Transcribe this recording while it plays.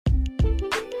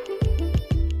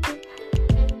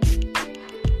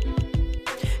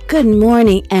Good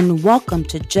morning and welcome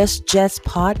to Just Jess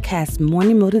Podcast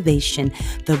Morning Motivation,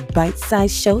 the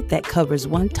bite-sized show that covers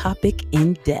one topic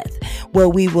in depth, where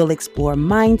we will explore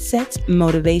mindsets,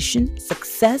 motivation,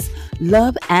 success,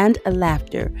 love, and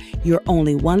laughter. You're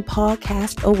only one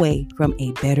podcast away from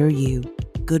a better you.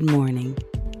 Good morning.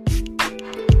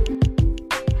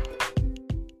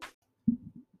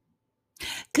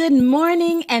 Good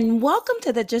morning and welcome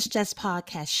to the Just Jess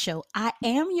Podcast show. I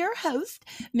am your host,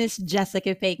 Miss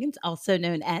Jessica Fagans, also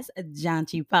known as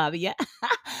Janti Pavia,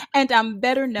 and I'm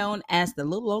better known as the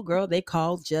little old girl they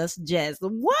call Just Jess.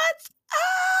 What's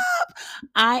up?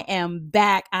 I am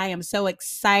back. I am so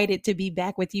excited to be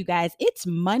back with you guys. It's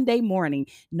Monday morning,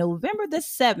 November the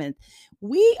 7th.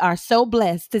 We are so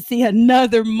blessed to see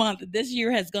another month. This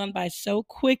year has gone by so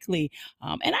quickly.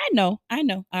 And I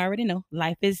already know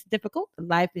life is difficult.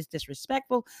 Life is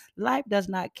disrespectful. Life does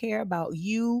not care about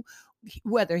you,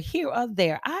 whether here or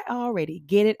there. I already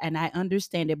get it and I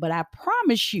understand it. But I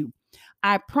promise you,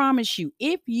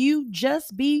 if you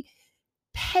just be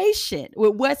patient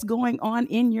with what's going on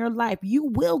in your life, you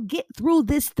will get through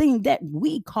this thing that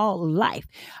we call life.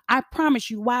 I promise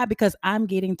you. Why? Because I'm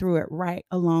getting through it right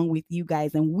along with you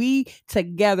guys, and we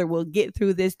together will get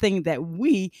through this thing that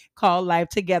we call life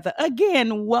together.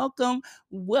 Again, welcome,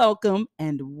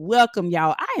 and welcome,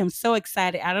 y'all. I am so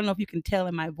excited. I don't know if you can tell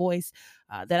in my voice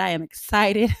that I am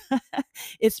excited.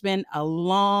 It's been a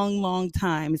long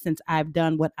time since I've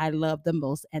done what I love the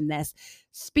most, and that's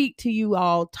speak to you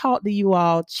all, talk to you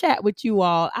all, chat with you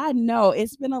all. I know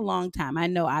it's been a long time. I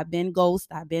know I've been ghost.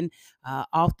 I've been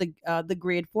off the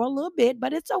grid for a little bit,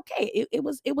 but it's okay. It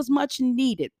was much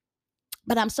needed.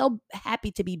 But I'm so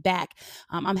happy to be back.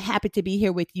 I'm happy to be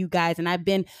here with you guys, and I've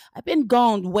been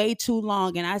gone way too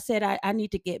long. And I said I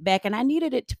need to get back, and I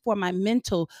needed it for my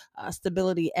mental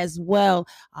stability as well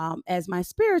as my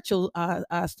spiritual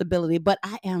stability. But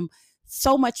I am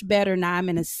so much better now. I'm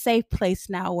in a safe place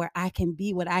now where I can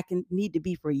be what I can need to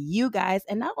be for you guys,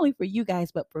 and not only for you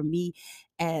guys, but for me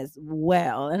as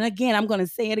well. And again, I'm going to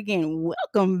say it again.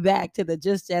 Welcome back to the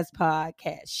Just Jess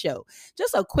Podcast show.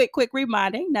 Just a quick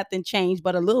reminder, ain't nothing changed,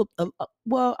 but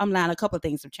well, I'm lying, a couple of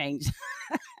things have changed.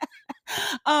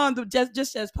 The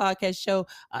Just As Podcast show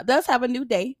does have a new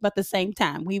day, but at the same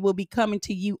time, we will be coming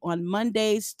to you on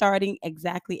Mondays starting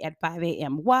exactly at 5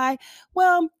 a.m. Why?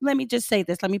 Well, let me just say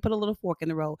this. Let me put a little fork in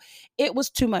the road. It was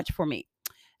too much for me.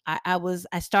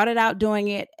 I started out doing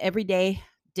it every day.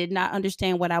 Did not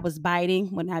understand what I was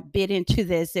biting. When I bit into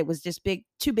this, it was just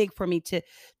too big for me to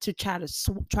try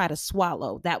to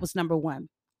swallow. That was number one.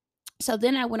 So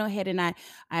then I went ahead and I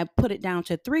put it down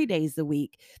to 3 days a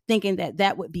week, thinking that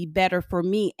that would be better for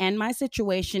me and my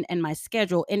situation and my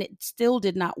schedule. And it still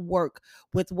did not work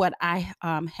with what I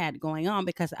had going on,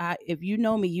 because if you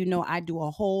know me, you know I do a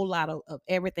whole lot of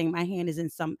everything. My hand is in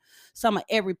some of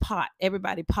every pot,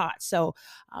 everybody pot. So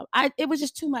it was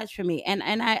just too much for me, and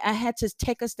I had to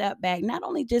take a step back, not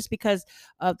only just because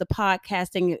of the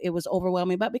podcasting, it was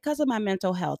overwhelming, but because of my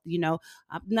mental health.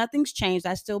 Nothing's changed.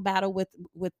 I still battle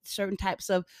with certain types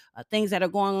of things that are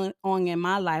going on in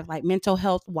my life, like mental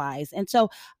health wise. And so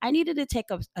I needed to take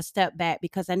a step back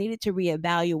because I needed to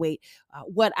reevaluate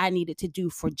what I needed to do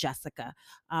for Jessica.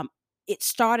 It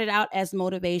started out as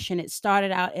motivation. It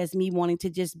started out as me wanting to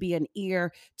just be an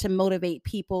ear to motivate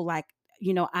people, like,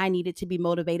 I needed to be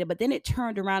motivated. But then it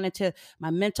turned around into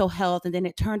my mental health, and then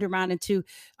it turned around into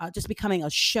just becoming a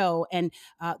show. And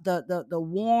the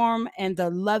warm and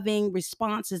the loving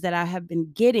responses that I have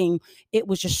been getting, it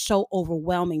was just so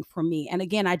overwhelming for me. And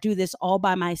again, I do this all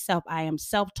by myself. I am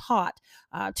self-taught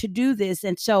to do this,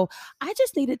 and so I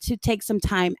just needed to take some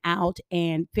time out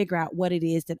and figure out what it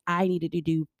is that I needed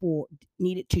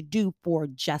to do for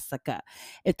Jessica,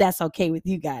 if that's okay with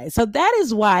you guys. So that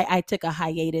is why I took a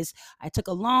hiatus. I took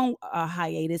a long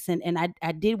hiatus, and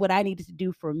I did what I needed to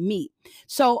do for me.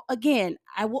 So again,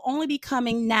 I will only be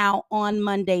coming now on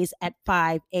Mondays at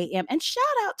 5 a.m. And shout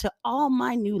out to all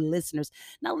my new listeners.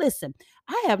 Now, listen,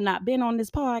 I have not been on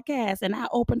this podcast, and I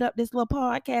opened up this little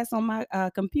podcast on my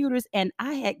computers, and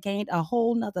I had gained a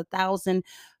whole nother 1,000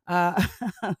 uh,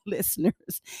 listeners,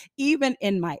 even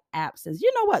in my absence.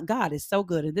 You know what? God is so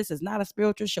good. And this is not a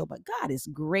spiritual show, but God is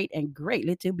great and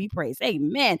greatly to be praised.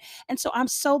 Amen. And so I'm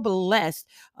so blessed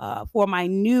for my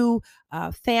new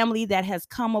family that has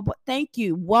come up. Thank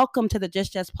you. Welcome to the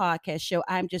Just Just Podcast show.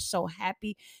 I'm just so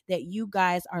happy that you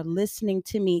guys are listening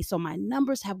to me. So my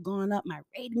numbers have gone up, my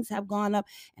ratings have gone up,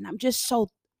 and I'm just so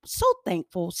so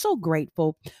thankful, so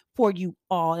grateful for you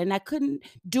all. And I couldn't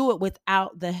do it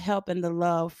without the help and the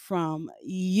love from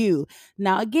you.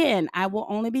 Now, again, I will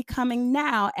only be coming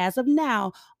now, as of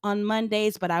now, on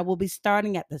Mondays, but I will be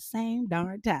starting at the same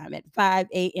darn time at 5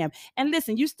 a.m. And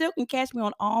listen, you still can catch me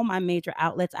on all my major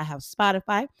outlets. I have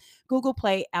Spotify, Google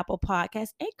Play, Apple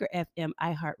Podcasts, Anchor FM,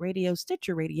 iHeartRadio,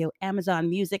 Stitcher Radio, Amazon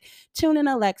Music, TuneIn,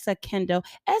 Alexa, Kindle,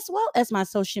 as well as my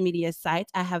social media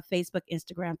sites. I have Facebook,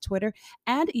 Instagram, Twitter,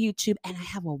 and YouTube, and I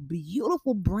have a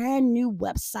beautiful brand new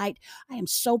website. I am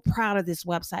so proud of this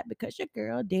website because your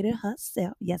girl did it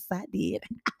herself. Yes, I did.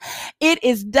 It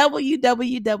is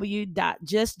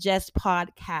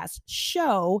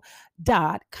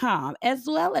www.justjustpodcastshow.com, as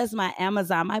well as my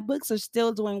Amazon. My books are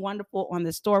still doing wonderful on the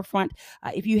storefront.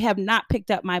 If you have not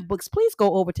picked up my books, please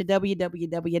go over to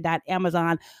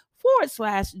www.amazon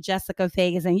Jessica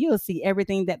Vegas, and you'll see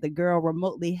everything that the girl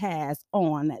remotely has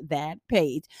on that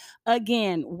page.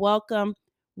 Again, welcome,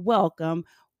 welcome,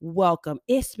 welcome.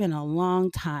 It's been a long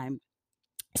time.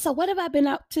 So, what have I been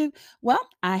up to? Well,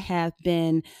 I have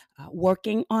been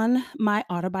working on my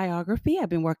autobiography. I've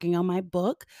been working on my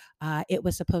book. It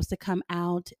was supposed to come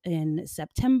out in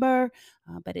September,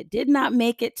 but it did not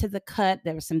make it to the cut.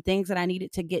 There were some things that I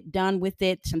needed to get done with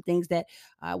it, some things that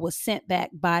was sent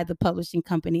back by the publishing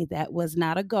company that was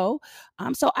not a go.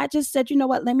 So I just said, you know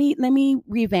what? Let me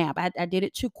revamp. I did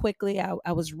it too quickly.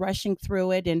 I was rushing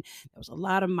through it, and there was a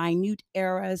lot of minute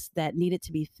errors that needed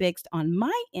to be fixed on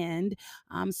my end.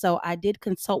 So I did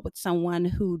consult with someone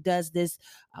who does this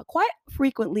quite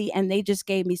frequently, and they just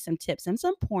gave me some tips and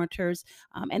some pointers.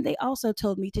 And they also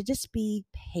told me to just be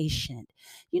patient.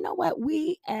 You know what?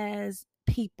 We as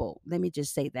people, let me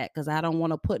just say that because I don't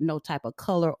want to put no type of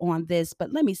color on this,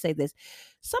 but let me say this.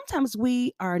 Sometimes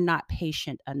we are not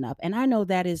patient enough. And I know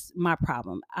that is my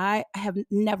problem. I have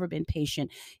never been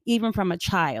patient. Even from a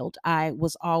child, I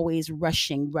was always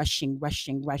rushing, rushing,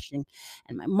 rushing, rushing.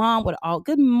 And my mom would all,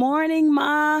 good morning,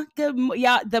 Ma.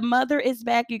 Y'all, the mother is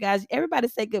back, you guys. Everybody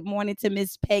say good morning to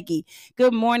Miss Peggy.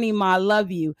 Good morning, Ma.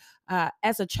 Love you.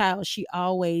 As a child, she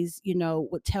always,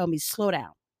 would tell me, slow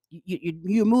down.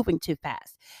 You're moving too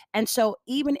fast. And so,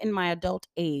 even in my adult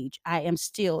age, I am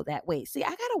still that way. See, I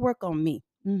got to work on me.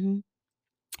 I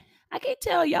can't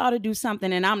tell y'all to do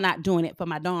something and I'm not doing it for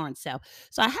my darn self.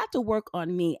 So I have to work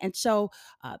on me. And so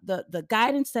the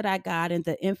guidance that I got and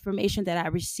the information that I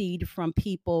received from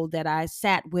people that I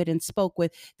sat with and spoke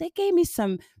with, they gave me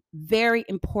some very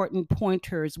important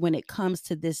pointers when it comes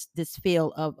to this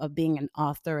field of being an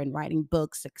author and writing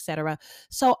books, etc.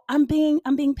 So I'm being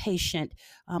patient.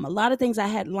 A lot of things I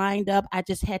had lined up, I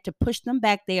just had to push them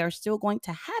back. They are still going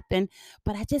to happen,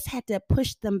 but I just had to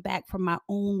push them back for my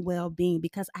own well being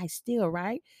because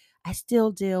right? I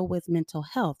still deal with mental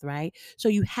health, right? So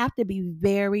you have to be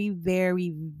very,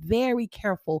 very, very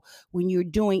careful when you're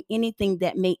doing anything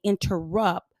that may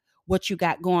interrupt what you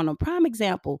got going on. Prime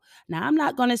example. Now, I'm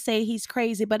not going to say he's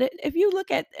crazy, but if you look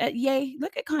at Ye,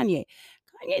 look at Kanye.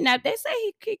 Kanye, now they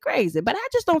say he crazy, but I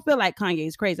just don't feel like Kanye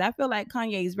is crazy. I feel like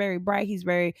Kanye is very bright. He's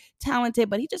very talented,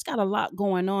 but he just got a lot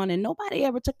going on, and nobody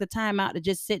ever took the time out to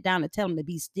just sit down and tell him to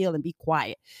be still and be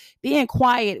quiet. Being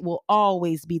quiet will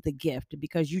always be the gift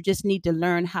because you just need to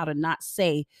learn how to not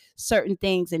say certain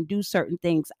things and do certain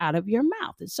things out of your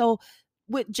mouth. And so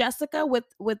with Jessica, with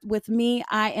me,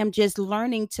 I am just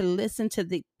learning to listen to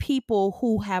the people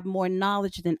who have more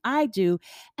knowledge than I do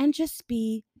and just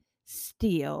be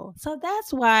still. So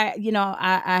that's why,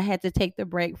 I had to take the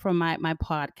break from my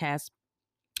podcast.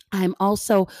 I'm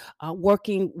also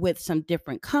working with some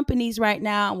different companies right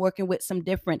now. I'm working with some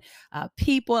different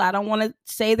people. I don't want to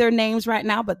say their names right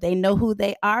now, but they know who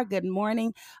they are. Good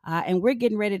morning. And we're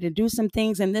getting ready to do some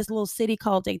things in this little city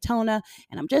called Daytona.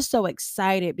 And I'm just so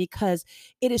excited because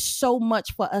it is so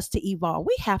much for us to evolve.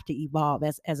 We have to evolve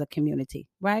as a community,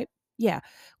 right? Yeah,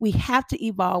 we have to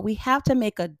evolve. We have to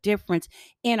make a difference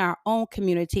in our own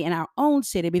community, in our own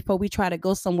city before we try to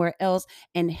go somewhere else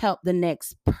and help the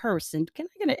next person. Can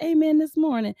I get an amen this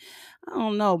morning? I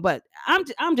don't know, but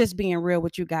I'm just being real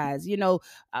with you guys.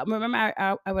 Remember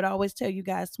I would always tell you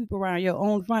guys sweep around your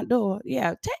own front door.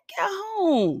 Yeah, take care of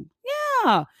home.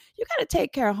 Yeah, you got to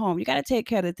take care of home. You got to take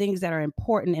care of the things that are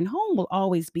important, and home will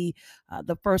always be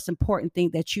the first important thing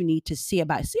that you need to see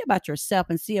about yourself,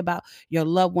 and see about your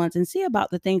loved ones, and see about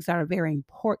the things that are very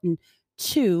important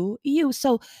to you.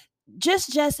 So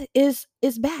Jess is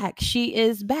back. She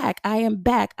is back. I am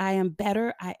back. I am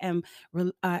better. I am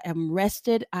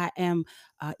rested. I am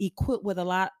equipped with a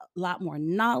lot more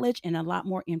knowledge and a lot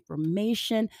more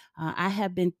information. I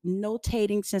have been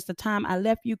notating since the time I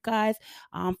left you guys,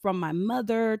 from my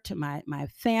mother to my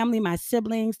family, my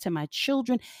siblings to my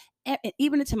children.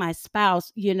 even to my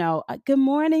spouse, good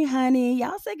morning, honey.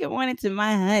 Y'all say good morning to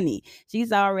my honey.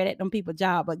 She's already at them people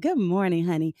job, but good morning,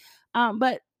 honey.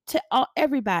 But to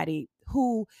everybody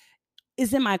who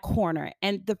is in my corner,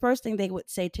 and the first thing they would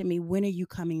say to me, when are you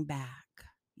coming back?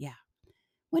 Yeah.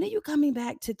 When are you coming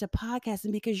back to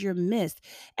podcasting because you're missed?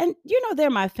 And they're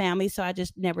my family, so I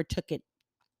just never took it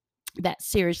that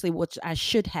seriously, which I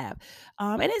should have.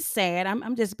 And it's sad.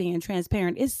 I'm just being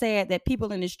transparent. It's sad that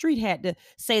people in the street had to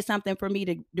say something for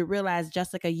me to realize,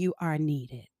 Jessica, you are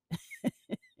needed.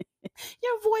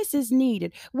 Your voice is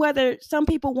needed. Whether some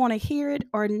people want to hear it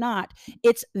or not,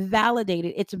 it's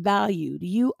validated, it's valued.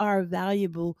 You are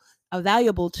valuable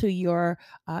to your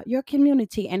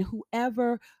community, and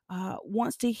whoever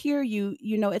wants to hear you,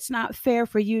 it's not fair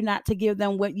for you not to give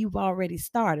them what you've already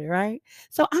started, right?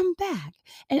 So I'm back,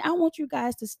 and I want you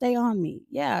guys to stay on me.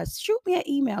 Yeah, shoot me an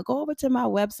email. Go over to my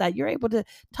website. You're able to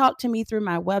talk to me through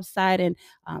my website and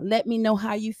let me know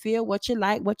how you feel, what you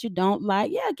like, what you don't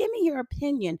like. Yeah, give me your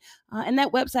opinion. And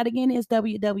that website again is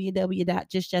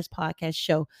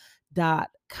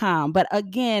www.justpodcastshow.com. But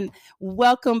again,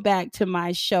 welcome back to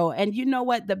my show. And you know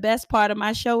what? The best part of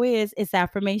my show is it's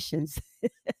affirmations.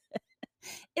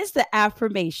 It's the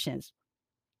affirmations.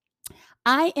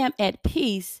 I am at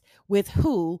peace with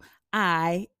who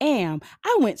I am.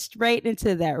 I went straight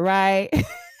into that, right?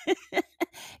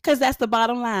 Because that's the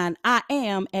bottom line. I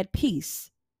am at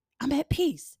peace. I'm at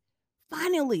peace.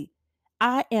 Finally,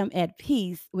 I am at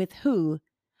peace with who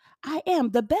I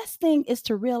am. The best thing is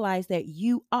to realize that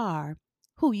you are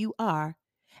who you are,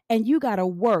 and you got to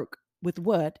work with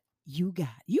what you got.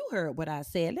 You heard what I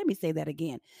said. Let me say that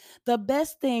again. The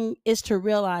best thing is to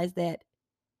realize that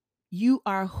you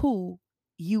are who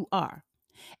you are,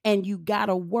 and you got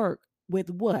to work with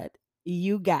what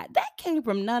you got. That came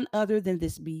from none other than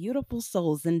this beautiful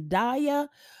soul, Zendaya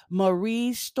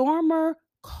Marie Stormer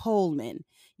Coleman.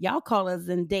 Y'all call her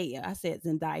Zendaya. I said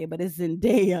Zendaya, but it's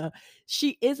Zendaya.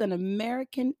 She is an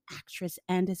American actress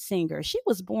and a singer. She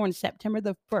was born September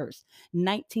the 1st,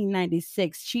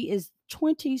 1996. She is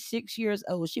 26 years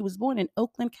old. She was born in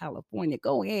Oakland, California.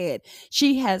 Go ahead.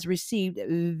 She has received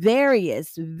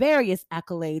various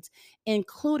accolades,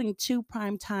 including 2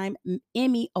 Primetime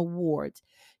Emmy Awards.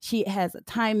 She has a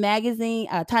Time Magazine,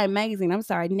 I'm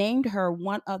sorry, named her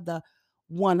one of the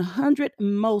 100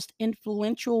 most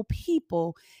influential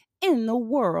people in the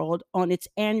world on its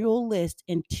annual list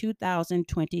in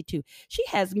 2022. She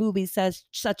has movies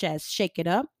such as Shake It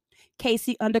Up,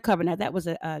 Casey Undercover. Now, that was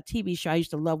a TV show. I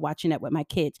used to love watching that with my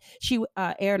kids. She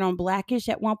aired on Blackish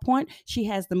at one point. She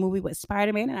has the movie with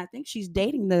Spider Man, and I think she's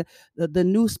dating the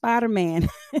new Spider Man,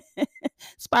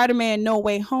 Spider Man No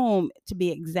Way Home, to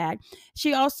be exact.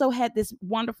 She also had this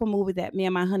wonderful movie that me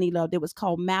and my honey loved. It was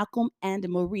called Malcolm and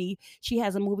Marie. She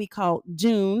has a movie called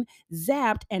Dune,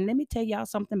 Zapped, and let me tell y'all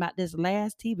something about this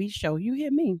last TV show. You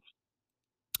hear me?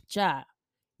 Child.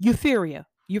 Euphoria.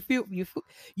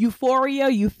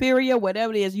 Euphoria,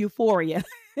 whatever it is, Euphoria.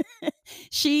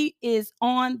 She is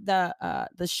on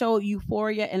the show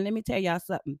Euphoria, and let me tell y'all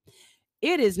something.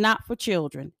 It is not for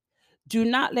children. Do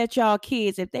not let y'all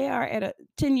kids, if they are at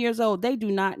 10 years old, they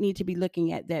do not need to be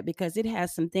looking at that, because it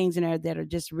has some things in there that are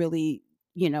just really,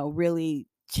 really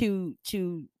too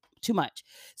much.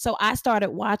 So I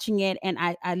started watching it, and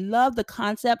I love the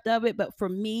concept of it, but for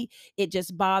me, it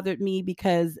just bothered me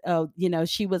because of,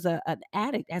 she was an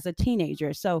addict as a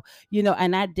teenager. So,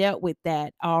 and I dealt with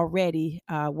that already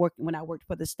working when I worked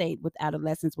for the state with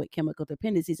adolescents with chemical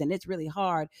dependencies. And it's really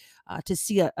hard to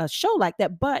see a show like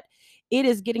that, but it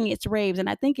is getting its raves, and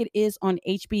I think it is on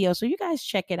HBO. So you guys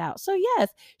check it out. So yes,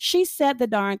 she said the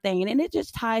darn thing, and it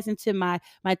just ties into my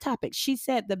topic. She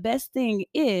said the best thing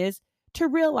is to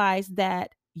realize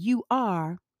that you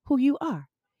are who you are.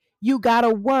 You got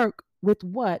to work with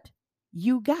what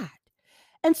you got.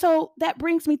 And so that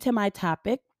brings me to my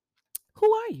topic. Who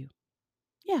are you?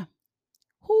 Yeah.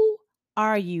 Who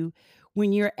are you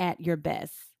when you're at your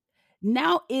best?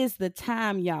 Now is the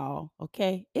time, y'all.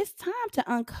 Okay. It's time to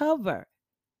uncover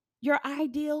your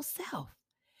ideal self.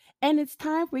 And it's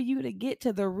time for you to get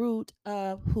to the root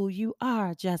of who you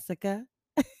are, Jessica.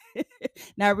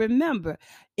 Now, remember,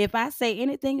 if I say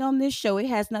anything on this show, it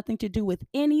has nothing to do with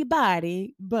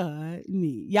anybody but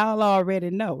me. Y'all already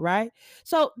know, right?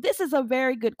 So, this is a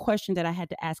very good question that I had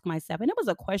to ask myself. And it was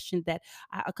a question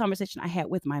a conversation I had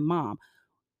with my mom.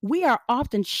 We are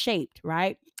often shaped,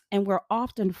 right? And we're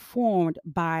often formed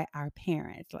by our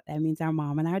parents. That means our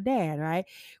mom and our dad, right?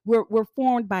 We're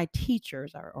formed by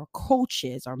teachers or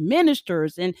coaches or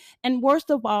ministers. And worst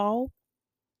of all,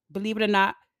 believe it or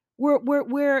not,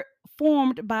 we're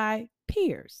formed by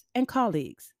peers and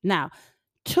colleagues. Now,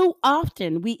 Too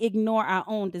often we ignore our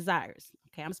own desires.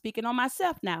 Okay, I'm speaking on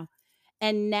myself now,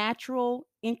 and natural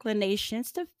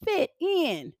inclinations to fit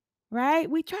in, right?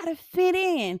 We try to fit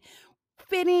in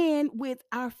with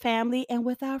our family and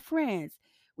with our friends.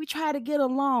 We try to get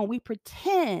along. We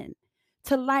pretend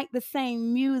to like the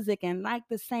same music and like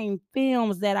the same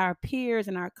films that our peers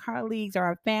and our colleagues or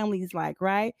our families like,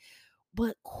 right?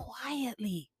 But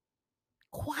quietly,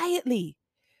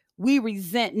 we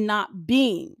resent not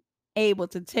being able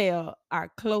to tell our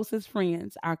closest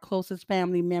friends, our closest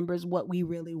family members what we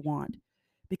really want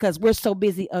because we're so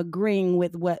busy agreeing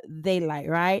with what they like,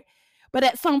 right? But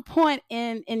at some point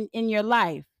in your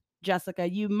life, Jessica,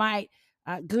 you might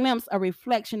glimpse a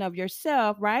reflection of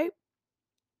yourself, right?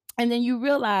 And then you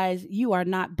realize you are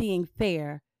not being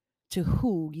fair to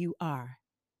who you are.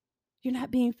 You're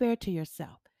not being fair to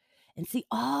yourself. And see,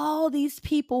 all these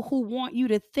people who want you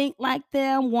to think like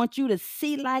them, want you to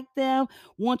see like them,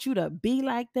 want you to be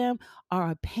like them,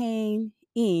 are a pain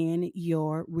in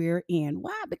your rear end.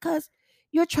 Why? Because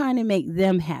you're trying to make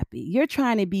them happy. You're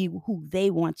trying to be who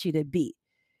they want you to be.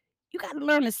 You got to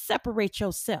learn to separate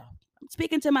yourself. I'm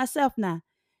speaking to myself now.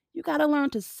 You got to learn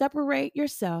to separate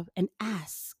yourself and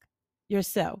ask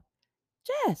yourself,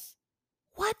 Jess,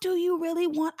 what do you really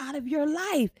want out of your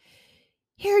life?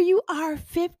 Here you are,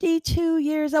 52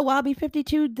 years old. Well, I'll be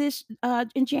 52 this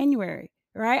in January,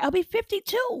 right? I'll be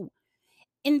 52.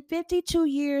 In 52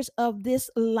 years of this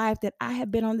life that I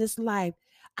have been on this life,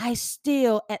 I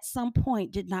still at some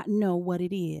point did not know what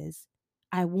it is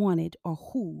I wanted or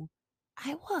who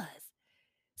I was.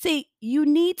 See, you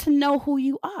need to know who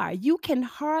you are. You can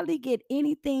hardly get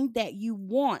anything that you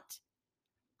want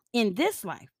in this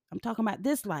life. I'm talking about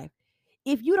this life.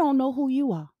 If you don't know who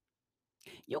you are,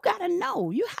 you got to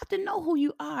know. You have to know who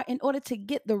you are in order to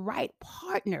get the right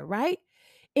partner, right?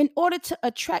 In order to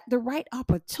attract the right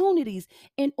opportunities,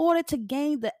 in order to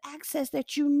gain the access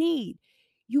that you need.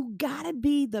 You got to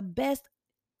be the best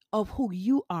of who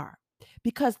you are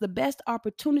because the best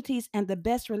opportunities and the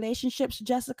best relationships,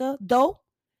 Jessica, though,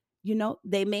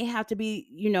 they may have to be,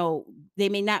 they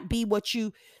may not be what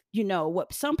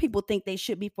what some people think they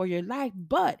should be for your life,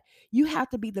 but you have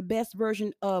to be the best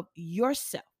version of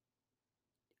yourself,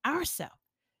 ourself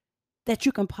that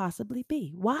you can possibly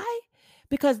be. Why?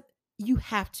 Because you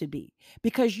have to be.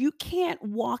 Because you can't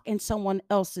walk in someone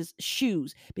else's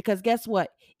shoes. Because guess what?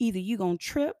 Either you're going to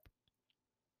trip,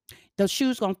 those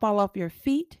shoes going to fall off your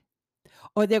feet,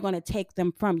 or they're going to take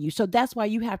them from you. So that's why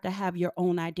you have to have your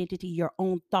own identity, your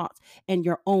own thoughts, and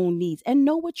your own needs, and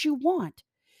know what you want.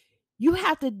 You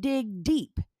have to dig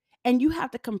deep and you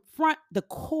have to confront the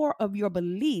core of your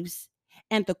beliefs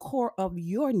and the core of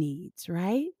your needs,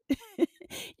 right?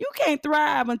 You can't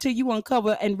thrive until you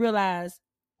uncover and realize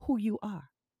who you are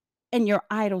and your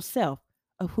idol self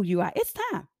of who you are. It's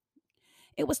time.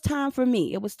 It was time for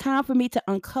me. It was time for me to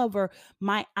uncover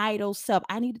my idol self.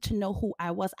 I needed to know who I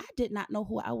was. I did not know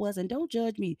who I was. And don't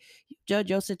judge me. You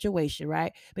judge your situation,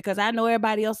 right? Because I know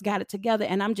everybody else got it together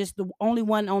and I'm just the only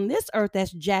one on this earth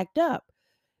that's jacked up.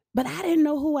 But I didn't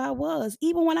know who I was.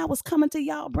 Even when I was coming to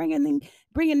y'all bringing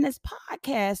this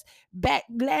podcast back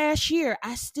last year,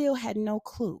 I still had no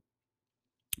clue.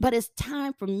 But it's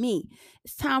time for me.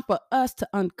 It's time for us to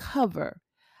uncover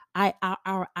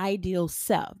our ideal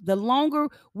self. The longer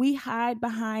we hide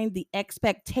behind the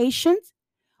expectations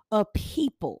of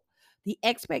people, the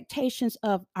expectations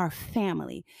of our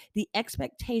family, the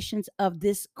expectations of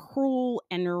this cruel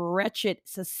and wretched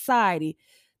society,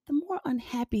 the more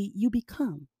unhappy you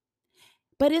become.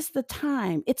 But it's the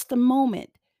time, it's the moment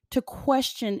to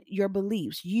question your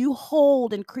beliefs. You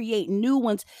hold and create new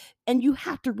ones, and you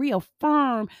have to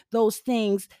reaffirm those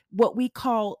things, what we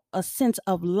call a sense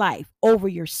of life over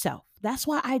yourself. That's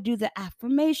why I do the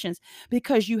affirmations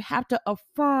because you have to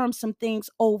affirm some things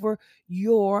over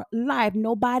your life.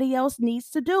 Nobody else needs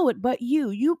to do it but you.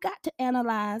 You got to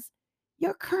analyze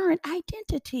your current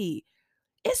identity.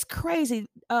 It's crazy.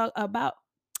 About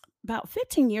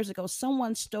 15 years ago,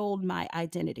 someone stole my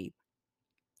identity.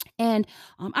 And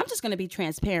I'm just going to be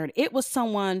transparent. It was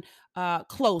someone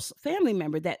close, family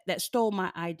member that stole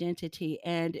my identity,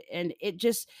 and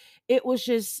it was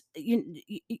just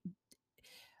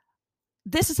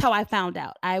this is how I found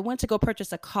out. I went to go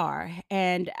purchase a car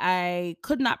and I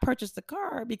could not purchase the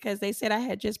car because they said I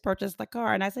had just purchased the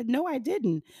car. And I said, no, I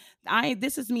didn't.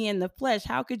 This is me in the flesh.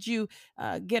 How could you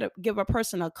give a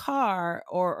person a car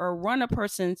or run a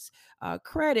person's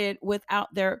credit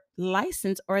without their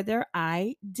license or their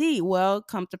ID? Well,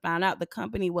 come to find out the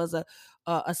company was a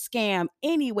scam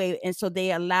anyway. And so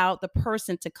they allowed the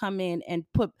person to come in and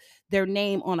put their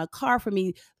name on a car for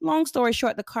me. Long story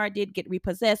short, the car did get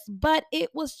repossessed, but it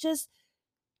was just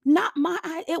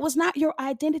It was not your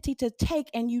identity to take,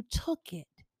 and you took it,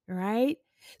 right?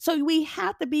 So we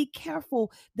have to be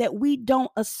careful that we don't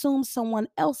assume someone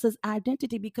else's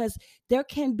identity, because there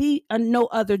can be no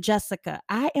other Jessica.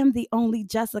 I am the only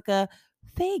Jessica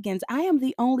Fagans. I am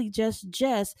the only just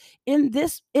Jess in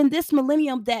this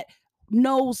millennium that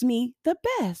knows me the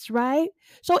best, right?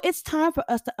 So it's time for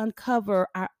us to uncover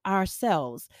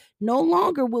ourselves. No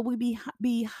longer will we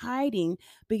be hiding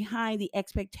behind the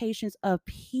expectations of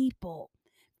people,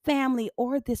 family,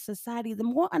 or this society. The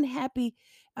more unhappy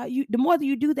the more that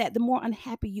you do that, the more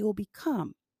unhappy you'll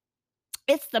become.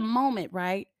 It's the moment,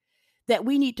 right, that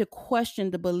we need to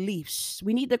question the beliefs.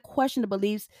 We need to question the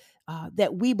beliefs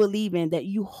that we believe in, that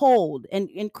you hold,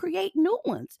 and create new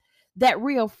ones that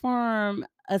reaffirm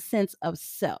a sense of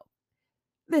self.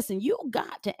 Listen, you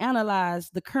got to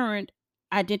analyze the current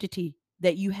identity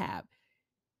that you have.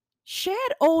 Shed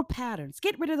old patterns,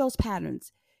 get rid of those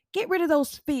patterns, get rid of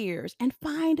those fears, and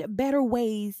find better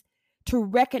ways to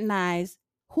recognize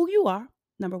who you are,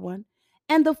 number one,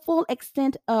 and the full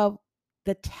extent of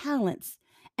the talents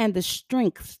and the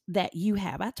strengths that you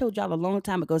have. I told y'all a long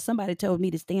time ago, somebody told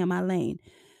me to stay in my lane.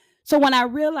 So when I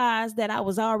realized that I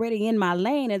was already in my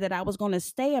lane and that I was going to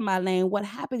stay in my lane, what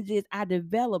happens is I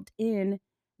developed in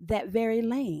that very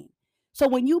lane. So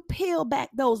when you peel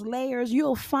back those layers,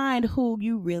 you'll find who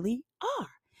you really are.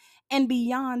 And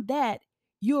beyond that,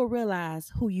 you'll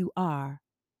realize who you are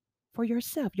for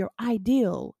yourself, your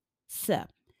ideal self.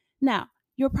 Now,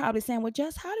 you're probably saying, well,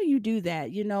 Jess, how do you do that?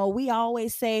 We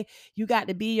always say you got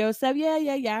to be yourself. Yeah,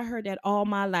 yeah, yeah. I heard that all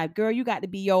my life. Girl, you got to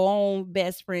be your own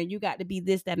best friend. You got to be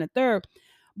this, that, and the third.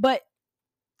 But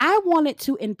I wanted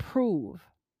to improve.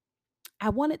 I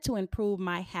wanted to improve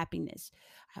my happiness.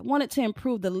 I wanted to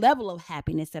improve the level of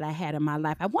happiness that I had in my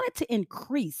life. I wanted to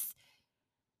increase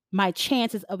my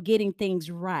chances of getting things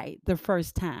right the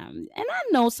first time. And I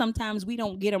know sometimes we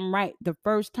don't get them right the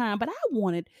first time, but I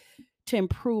wanted to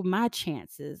improve my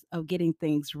chances of getting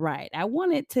things right. I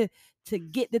wanted to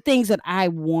get the things that I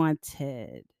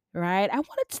wanted, right? I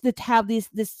wanted to have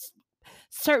this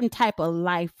certain type of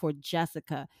life for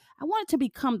Jessica. I wanted to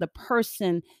become the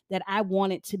person that I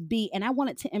wanted to be, and I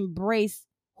wanted to embrace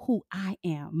who I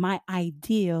am, my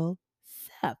ideal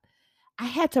self. I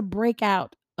had to break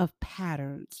out of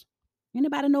patterns.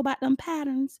 Anybody know about them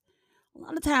patterns? A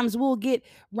lot of times we'll get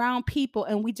around people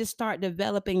and we just start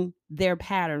developing their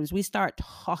patterns. We start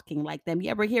talking like them. You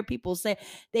ever hear people say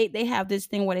they have this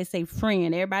thing where they say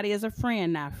friend? Everybody is a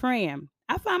friend now. Friend.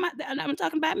 I find my, and I'm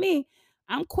talking about me.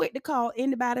 I'm quick to call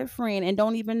anybody a friend and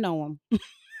don't even know them.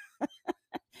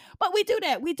 But we do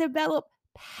that. We develop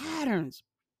patterns.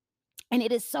 And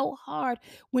it is so hard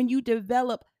when you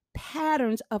develop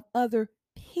patterns of other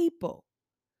people.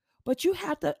 But you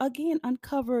have to, again,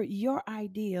 uncover your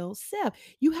ideal self.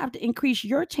 You have to increase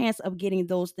your chance of getting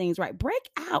those things right. Break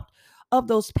out of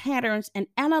those patterns and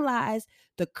analyze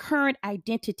the current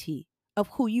identity of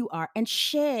who you are, and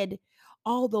shed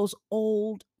all those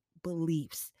old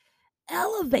beliefs.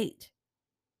 Elevate,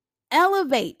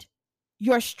 elevate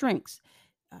your strengths,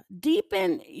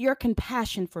 deepen your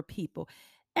compassion for people,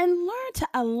 and learn to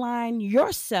align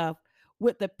yourself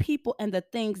with the people and the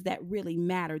things that really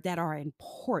matter, that are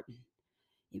important.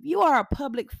 If you are a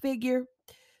public figure,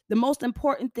 the most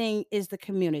important thing is the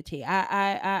community.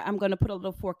 I'm going to put a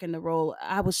little fork in the road.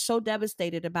 I was so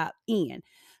devastated about Ian.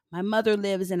 My mother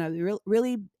lives in a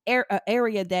really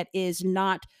area that is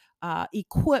not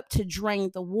equipped to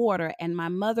drain the water, and my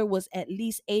mother was at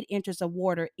least 8 inches of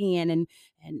water in, and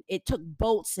it took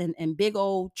boats and big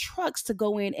old trucks to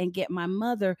go in and get my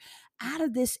mother out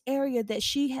of this area that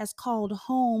she has called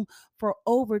home for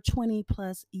over 20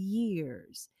 plus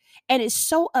years. And it's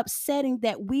so upsetting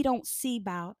that we don't see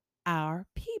about our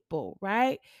people,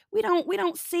 right? We don't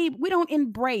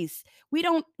embrace, we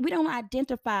don't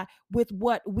identify with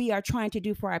what we are trying to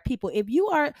do for our people. If you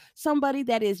are somebody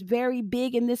that is very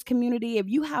big in this community, if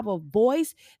you have a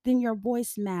voice, then your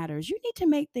voice matters. You need to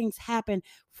make things happen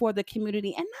for the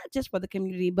community, and not just for the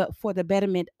community, but for the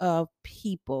betterment of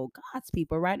people, God's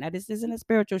people. Right now, this isn't a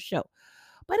spiritual show,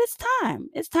 but it's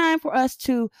time for us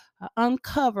to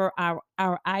uncover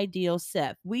our ideal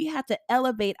self. We have to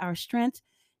elevate our strengths,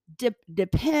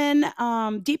 deepen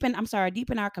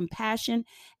our compassion,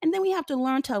 and then we have to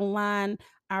learn to align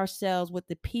ourselves with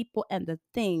the people and the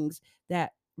things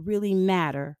that really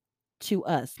matter to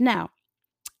us. Now,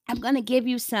 I'm going to give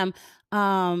you some,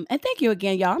 and thank you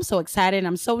again, y'all. I'm so excited.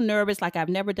 I'm so nervous, like I've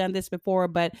never done this before,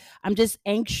 but I'm just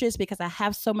anxious because I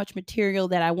have so much material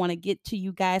that I want to get to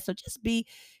you guys. So just be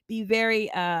very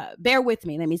bear with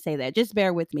me. Let me say that. Just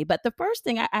bear with me. But the first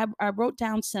thing, I wrote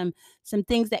down some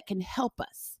things that can help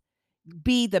us.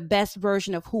 be the best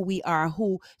version of who we are,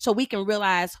 who so we can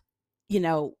realize, you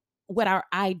know, what our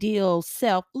ideal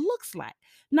self looks like.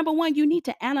 Number one, you need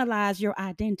to analyze your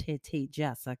identity,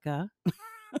 Jessica.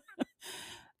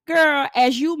 Girl,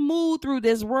 as you move through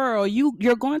this world,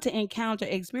 you're going to encounter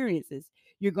experiences.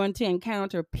 You're going to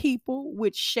encounter people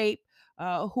which shape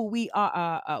who we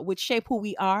are, which shape who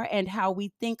we are and how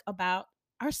we think about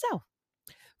ourselves.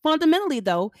 Fundamentally,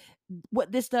 though,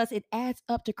 what this does, it adds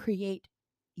up to create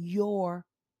your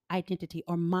identity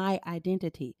or my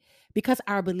identity, because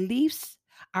our beliefs,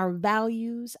 our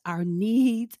values, our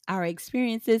needs, our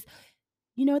experiences,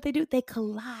 you know what they do? They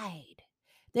collide.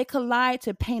 They collide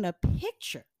to paint a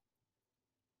picture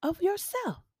of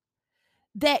yourself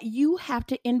that you have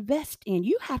to invest in.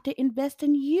 You have to invest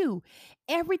in you.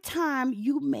 Every time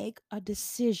you make a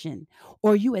decision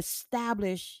or you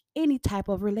establish any type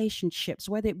of relationships,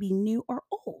 whether it be new or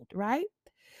old, right?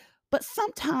 But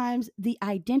sometimes the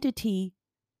identity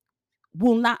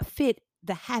will not fit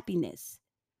the happiness.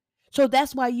 So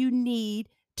that's why you need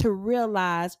to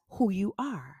realize who you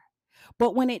are.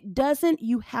 But when it doesn't,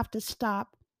 you have to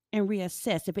stop and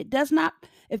reassess. If it does not,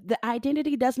 if the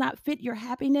identity does not fit your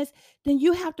happiness, then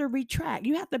you have to retract.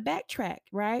 You have to backtrack,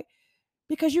 right?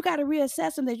 Because you got to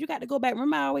reassess them. That you got to go back.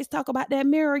 Remember, I always talk about that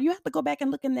mirror. You have to go back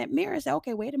and look in that mirror and say,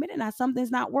 okay, wait a minute, now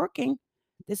something's not working.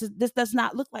 This does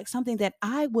not look like something that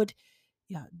I would,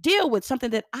 yeah, deal with,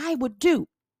 something that I would do.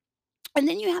 And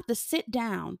then you have to sit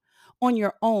down on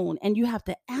your own and you have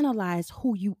to analyze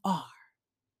who you are,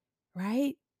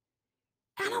 right?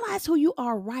 Analyze who you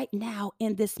are right now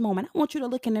in this moment. I want you to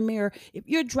look in the mirror. If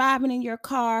you're driving in your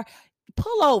car,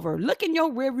 pull over, look in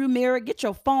your rearview mirror, get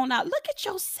your phone out, look at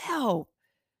yourself.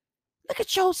 Look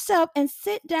at yourself and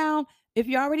sit down. If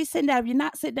you're already sitting down, if you're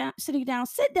not sitting down,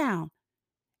 sit down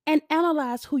and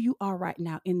analyze who you are right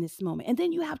now in this moment. And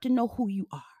then you have to know who you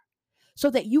are so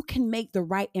that you can make the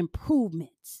right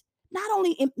improvements. Not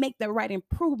only make the right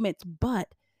improvements, but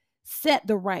set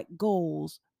the right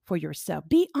goals for yourself.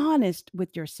 Be honest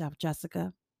with yourself,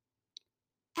 Jessica.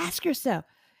 Ask yourself,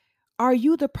 are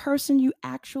you the person you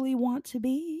actually want to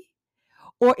be?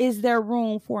 Or is there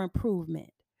room for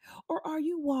improvement? Or are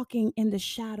you walking in the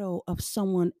shadow of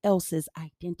someone else's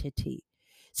identity?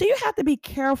 So you have to be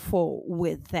careful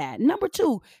with that. Number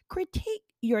two, critique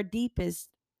your deepest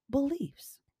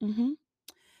beliefs. Mhm.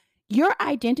 Your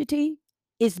identity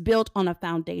is built on a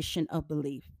foundation of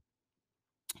belief.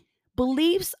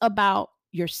 Beliefs about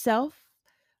yourself,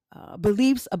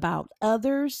 beliefs about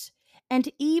others, and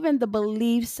even the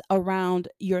beliefs around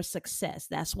your success.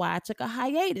 That's why I took a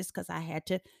hiatus, because I had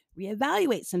to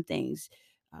reevaluate some things.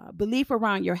 Belief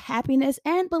around your happiness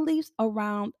and beliefs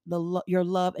around your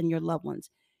love and your loved ones.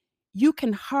 You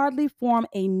can hardly form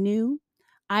a new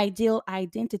ideal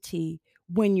identity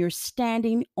when you're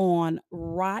standing on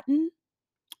rotten,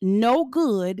 no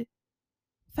good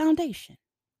foundation,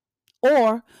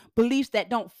 or beliefs that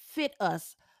don't fit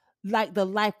us like the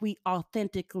life we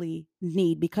authentically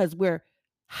need, because we're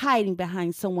hiding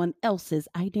behind someone else's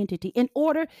identity in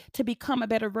order to become a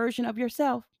better version of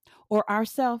yourself or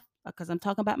ourself, because I'm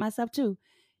talking about myself too.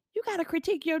 You got to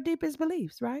critique your deepest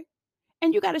beliefs, right?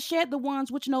 And you got to shed the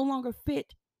ones which no longer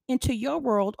fit into your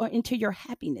world or into your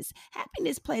happiness.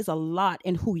 Happiness plays a lot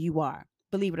in who you are,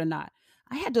 believe it or not.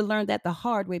 I had to learn that the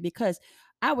hard way, because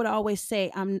I would always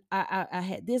say I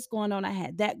had this going on, I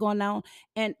had that going on.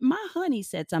 And my honey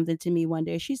said something to me one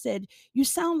day. She said, "You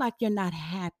sound like you're not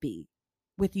happy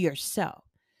with yourself."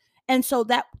 And so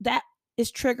that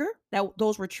is trigger. That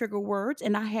those were trigger words.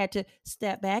 And I had to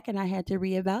step back and I had to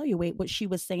reevaluate what she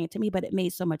was saying to me, but it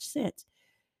made so much sense.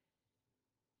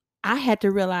 I had to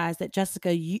realize that,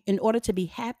 Jessica, in order to be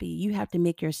happy, you have to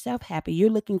make yourself happy. You're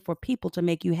looking for people to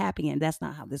make you happy, and that's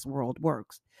not how this world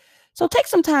works. So take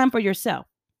some time for yourself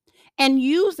and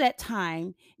use that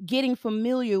time getting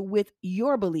familiar with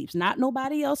your beliefs, not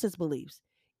nobody else's beliefs.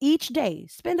 Each day,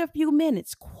 spend a few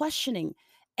minutes questioning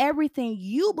everything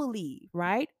you believe,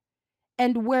 right?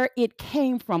 And where it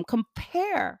came from.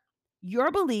 Compare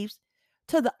your beliefs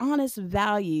to the honest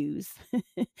values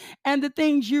and the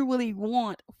things you really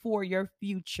want for your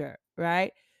future,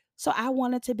 right? So I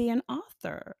wanted to be an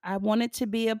author. I wanted to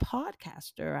be a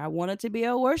podcaster. I wanted to be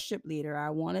a worship leader. I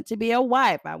wanted to be a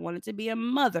wife. I wanted to be a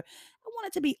mother. I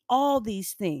wanted to be all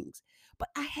these things. But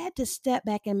I had to step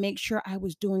back and make sure I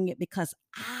was doing it because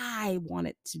I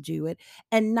wanted to do it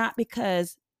and not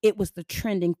because it was the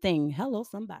trending thing. Hello,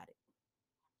 somebody.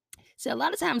 See, a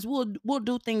lot of times we'll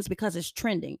do things because it's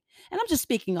trending. And I'm just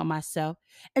speaking on myself.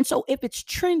 And so if it's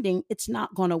trending, it's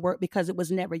not going to work because it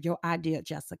was never your idea,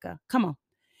 Jessica. Come on.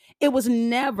 It was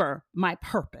never my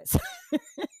purpose.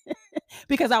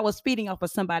 because I was feeding off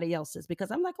of somebody else's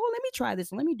because I'm like, oh, let me try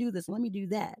this, let me do this, let me do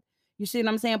that. You see what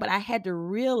I'm saying? But I had to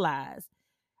realize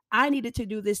I needed to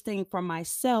do this thing for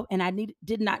myself, and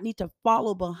did not need to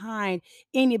follow behind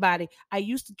anybody. I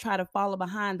used to try to follow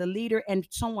behind the leader, and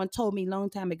someone told me a long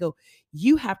time ago,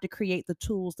 you have to create the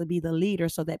tools to be the leader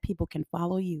so that people can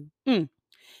follow you.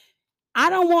 I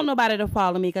don't want nobody to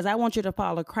follow me because I want you to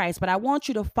follow Christ, but I want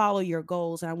you to follow your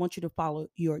goals and I want you to follow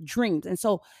your dreams. And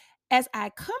so, as I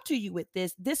come to you with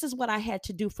this is what I had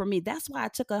to do for me. That's why I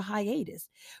took a hiatus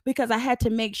because I had to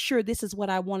make sure this is what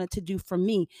I wanted to do for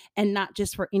me and not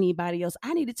just for anybody else.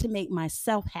 I needed to make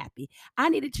myself happy. I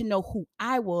needed to know who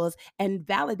I was and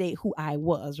validate who I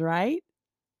was, right?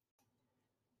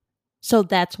 So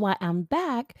that's why I'm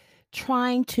back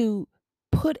trying to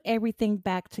put everything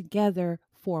back together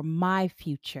for my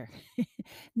future,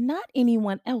 not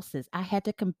anyone else's. I had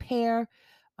to compare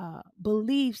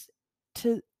beliefs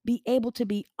to be able to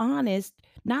be honest,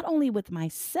 not only with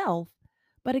myself,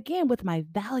 but again with my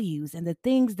values and the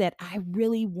things that I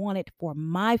really wanted for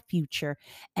my future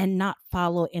and not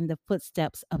follow in the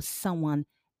footsteps of someone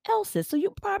else's. So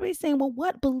you're probably saying, well,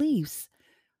 what beliefs?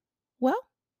 Well,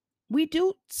 we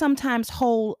do sometimes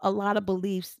hold a lot of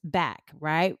beliefs back,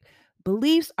 right?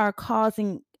 Beliefs are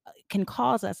causing can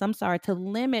cause us, I'm sorry, to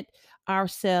limit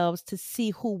ourselves to see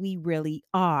who we really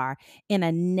are in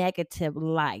a negative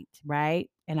light, right?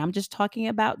 And I'm just talking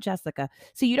about Jessica.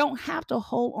 So you don't have to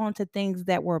hold on to things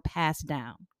that were passed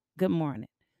down. Good morning.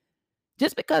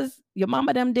 Just because your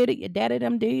mama them did it, your daddy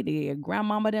them did it, your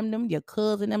grandmama them, your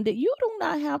cousin them did, you do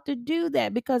not have to do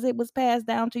that because it was passed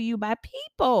down to you by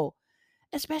people,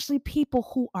 especially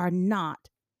people who are not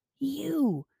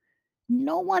you.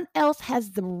 No one else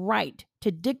has the right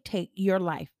to dictate your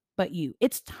life but you.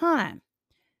 It's time.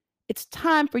 It's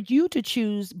time for you to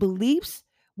choose beliefs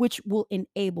which will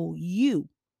enable you,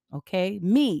 okay,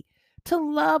 me, to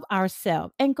love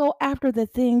ourselves and go after the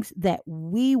things that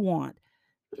we want.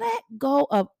 Let go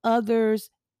of others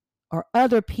or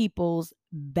other people's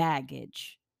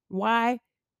baggage. Why?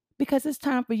 Because it's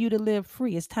time for you to live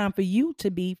free. It's time for you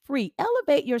to be free.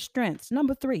 Elevate your strengths.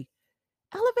 Number three,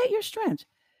 elevate your strengths.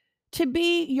 To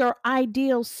be your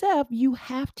ideal self, you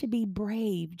have to be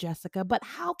brave, Jessica. But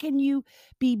how can you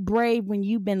be brave when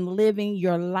you've been living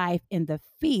your life in the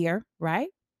fear, right?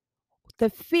 The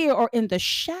fear or in the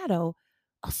shadow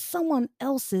of someone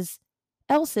else's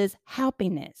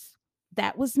happiness.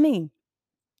 That was me.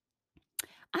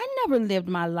 I never lived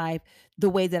my life the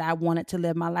way that I wanted to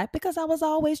live my life because I was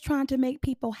always trying to make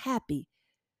people happy.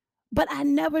 But I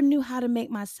never knew how to make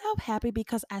myself happy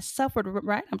because I suffered,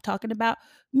 right? I'm talking about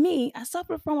me. I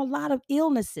suffered from a lot of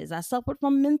illnesses. I suffered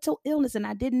from mental illness and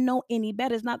I didn't know any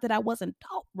better. It's not that I wasn't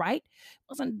taught right. It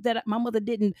wasn't that my mother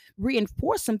didn't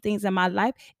reinforce some things in my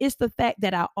life. It's the fact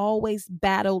that I always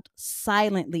battled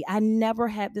silently. I never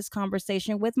had this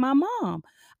conversation with my mom.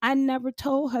 I never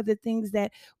told her the things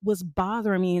that was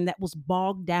bothering me and that was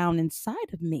bogged down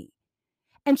inside of me.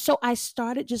 And so I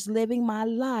started just living my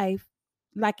life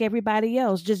like everybody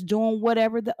else, just doing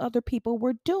whatever the other people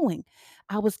were doing.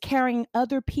 I was carrying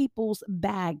other people's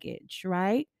baggage,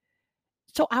 right?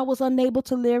 So I was unable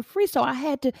to live free. So I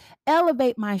had to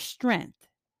elevate my strength.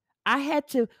 I had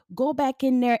to go back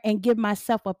in there and give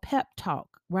myself a pep talk,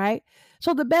 right?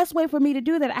 So the best way for me to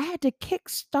do that, I had to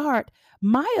kickstart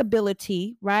my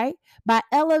ability, right? By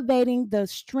elevating the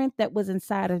strength that was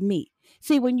inside of me.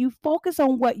 See, when you focus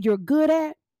on what you're good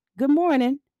at, good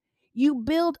morning, you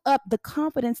build up the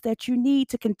confidence that you need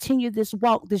to continue this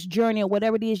walk, this journey, or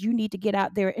whatever it is you need to get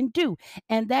out there and do.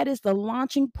 And that is the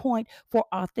launching point for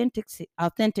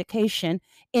authentication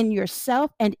in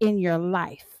yourself and in your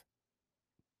life.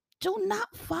 Do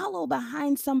not follow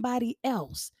behind somebody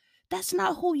else. That's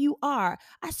not who you are.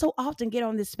 I so often get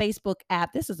on this Facebook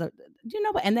app. This is you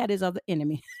know what? And that is of the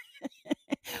enemy.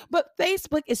 But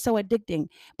Facebook is so addicting.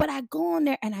 But I go on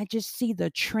there and I just see the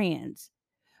trends.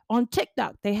 On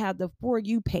TikTok, they have the For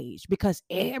You page because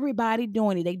everybody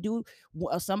doing it. They do,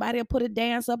 well, somebody will put a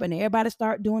dance up and everybody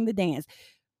start doing the dance.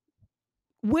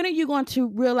 When are you going to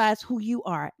realize who you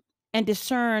are and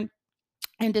discern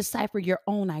and decipher your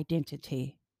own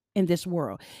identity in this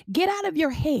world? Get out of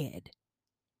your head.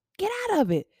 Get out of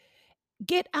it.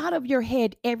 Get out of your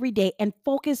head every day and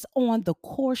focus on the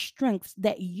core strengths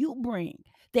that you bring,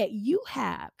 that you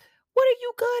have. What are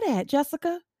you good at,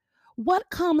 Jessica? What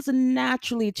comes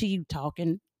naturally to you?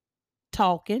 Talking.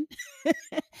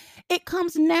 It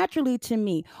comes naturally to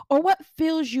me. Or what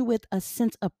fills you with a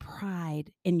sense of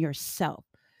pride in yourself?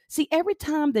 See, every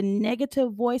time the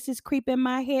negative voices creep in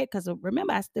my head, because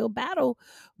remember, I still battle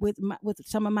with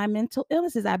some of my mental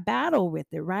illnesses. I battle with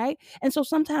it, right? And so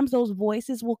sometimes those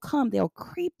voices will come, they'll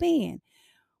creep in.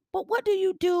 But what do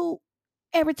you do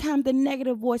every time the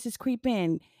negative voices creep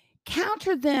in?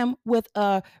 Counter them with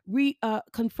a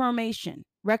confirmation.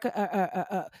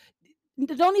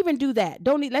 Don't even do that.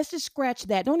 Let's just scratch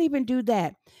that. Don't even do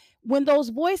that. When those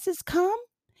voices come,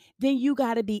 then you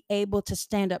got to be able to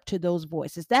stand up to those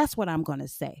voices. That's what I'm going to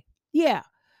say. Yeah.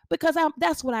 Because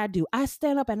that's what I do. I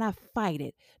stand up and I fight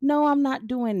it. No, I'm not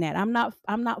doing that. I'm not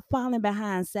falling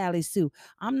behind Sally Sue.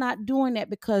 I'm not doing that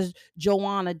because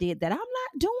Joanna did that. I'm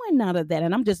not doing none of that.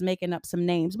 And I'm just making up some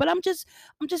names. But I'm just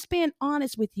being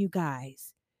honest with you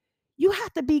guys. You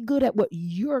have to be good at what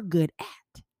you're good at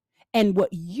and what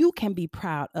you can be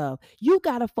proud of. You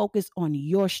got to focus on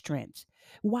your strengths.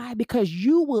 Why? Because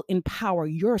you will empower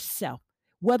yourself.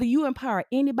 Whether you empower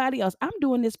anybody else, I'm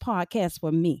doing this podcast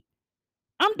for me.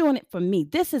 I'm doing it for me.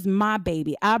 This is my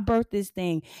baby. I birthed this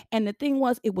thing. And the thing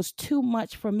was, it was too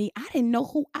much for me. I didn't know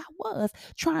who I was,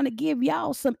 trying to give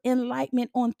y'all some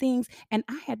enlightenment on things. And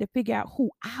I had to figure out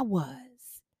who I was.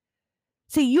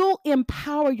 See, you'll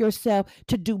empower yourself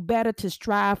to do better, to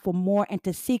strive for more, and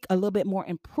to seek a little bit more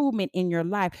improvement in your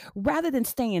life rather than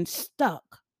staying stuck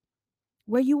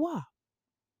where you are.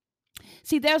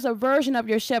 See, there's a version of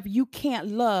yourself you can't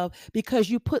love because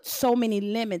you put so many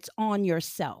limits on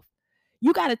yourself.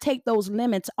 You got to take those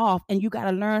limits off and you got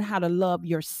to learn how to love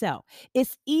yourself.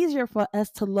 It's easier for us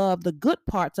to love the good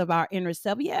parts of our inner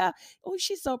self. Yeah, oh,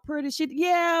 she's so pretty.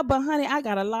 Yeah, but honey, I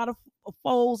got a lot of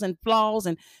folds and flaws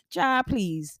and child,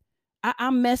 please.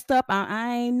 I'm messed up.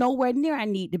 I ain't nowhere near I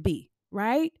need to be,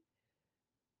 right?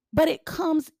 But it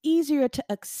comes easier to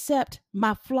accept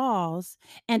my flaws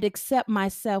and accept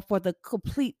myself for the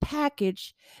complete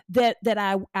package that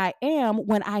I am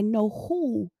when I know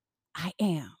who I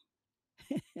am.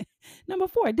 Number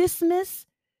 4, dismiss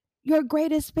your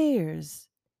greatest fears.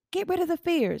 Get rid of the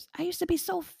fears. I used to be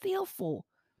so fearful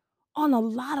on a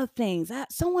lot of things.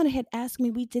 Someone had asked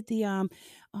me, we did the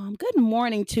good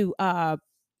morning to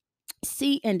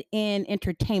C&N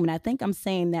Entertainment. I think I'm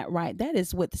saying that right. That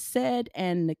is with Said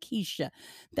and Nikisha.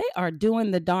 They are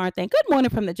doing the darn thing. Good morning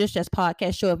from the Just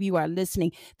podcast show. If you are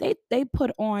listening, they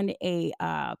put on a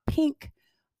pink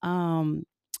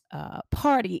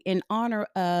party in honor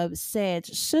of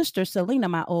Said's sister Selena,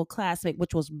 my old classmate,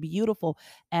 which was beautiful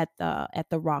at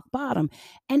the Rock Bottom,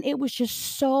 and it was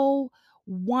just so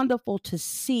wonderful to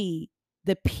see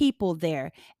the people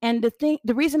there. And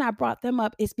the reason I brought them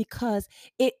up is because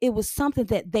it was something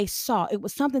that they saw. It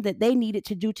was something that they needed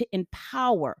to do to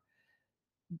empower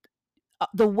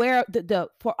the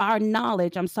for our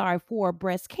knowledge, I'm sorry, for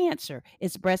breast cancer.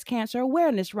 It's breast cancer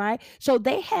awareness, right? So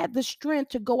they had the strength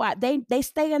to go out. They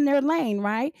stay in their lane,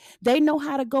 right? They know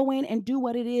how to go in and do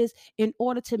what it is in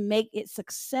order to make it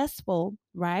successful,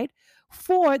 right?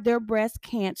 For their breast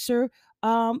cancer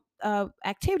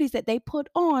activities that they put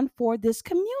on for this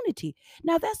community.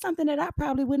 Now that's something that I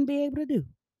probably wouldn't be able to do.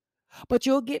 But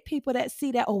you'll get people that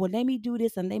see that, oh, well, let me do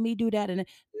this and let me do that. And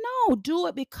no, do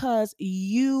it because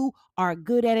you are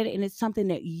good at it and it's something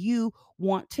that you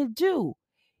want to do.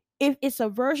 If it's a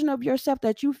version of yourself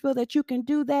that you feel that you can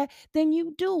do that, then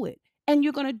you do it. And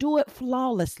you're going to do it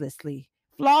flawlessly.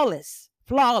 Flawless.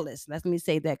 Flawless. Let me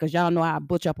say that because y'all know I'll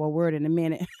butcher up a word in a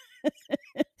minute.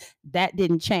 That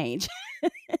didn't change.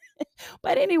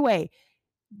 But anyway,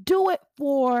 do it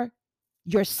for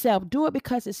yourself. Do it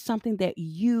because it's something that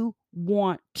you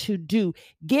want to do.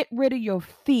 Get rid of your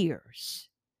fears.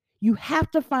 You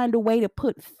have to find a way to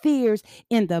put fears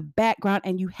in the background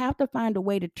and you have to find a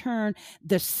way to turn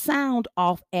the sound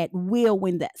off at will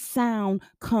when that sound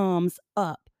comes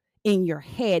up in your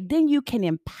head. Then you can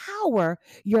empower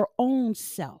your own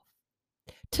self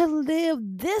to live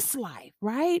this life,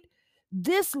 right?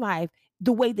 This life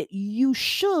the way that you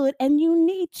should and you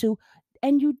need to,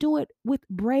 and you do it with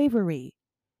bravery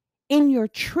in your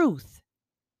truth.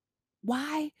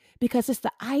 Why? Because it's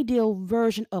the ideal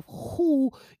version of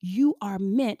who you are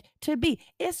meant to be.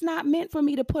 It's not meant for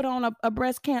me to put on a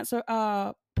breast cancer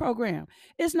program.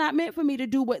 It's not meant for me to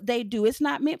do what they do. It's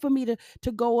not meant for me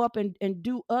to go up and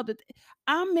do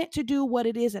I'm meant to do what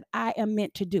it is that I am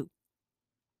meant to do.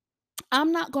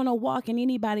 I'm not going to walk in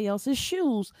anybody else's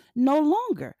shoes no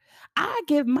longer. I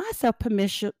give myself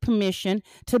permission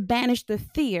to banish the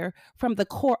fear from the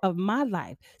core of my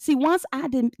life. See, once I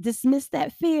dismiss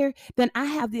that fear, then I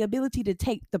have the ability to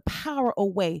take the power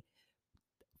away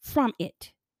from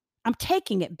it. I'm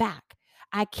taking it back.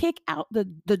 I kick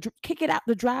it out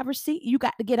the driver's seat. You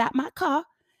got to get out my car,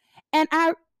 and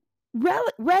I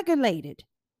regulated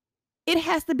It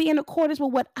has to be in accordance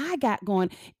with what I got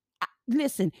going.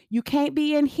 Listen, you can't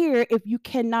be in here if you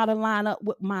cannot align up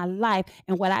with my life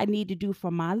and what I need to do for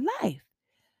my life.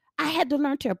 I had to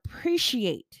learn to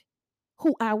appreciate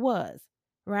who I was,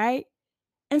 right?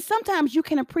 And sometimes you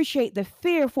can appreciate the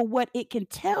fear for what it can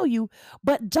tell you,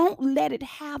 but don't let it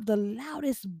have the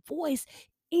loudest voice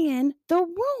in the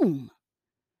room.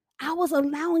 I was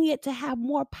allowing it to have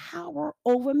more power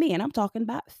over me. And I'm talking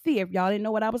about fear. If y'all didn't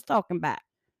know what I was talking about.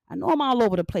 I know I'm all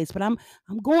over the place, but I'm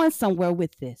going somewhere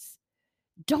with this.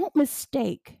 Don't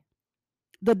mistake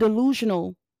the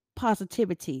delusional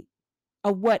positivity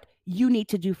of what you need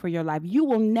to do for your life. You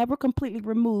will never completely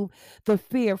remove the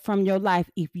fear from your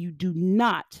life if you do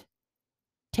not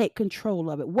take control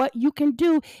of it. What you can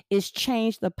do is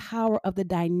change the power of the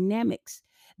dynamics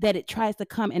that it tries to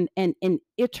come and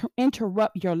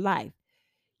interrupt your life.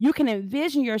 You can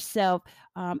envision yourself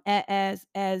as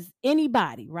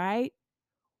anybody, right?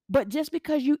 But just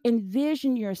because you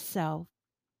envision yourself,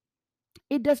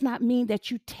 it does not mean that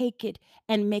you take it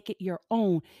and make it your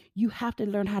own. You have to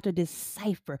learn how to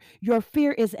decipher. Your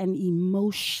fear is an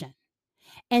emotion,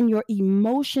 and your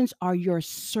emotions are your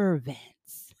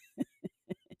servants.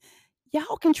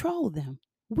 Y'all control them.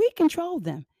 We control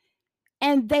them.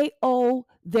 And they owe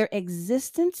their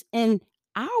existence in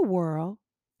our world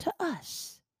to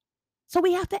us. So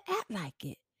we have to act like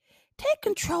it. Take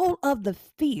control of the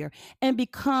fear and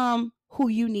become who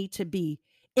you need to be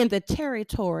in the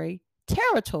territory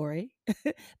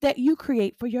that you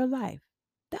create for your life.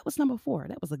 That was number 4.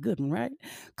 That was a good one, right?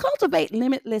 Cultivate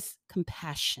limitless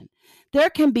compassion. There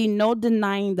can be no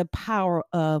denying the power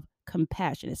of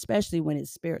compassion, especially when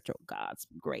it's spiritual, God's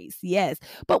grace. Yes.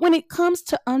 But when it comes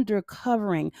to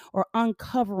undercovering or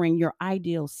uncovering your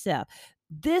ideal self,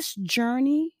 this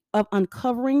journey of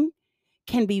uncovering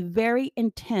can be very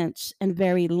intense and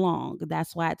very long.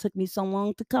 That's why it took me so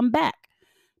long to come back,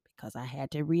 because I had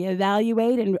to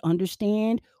reevaluate and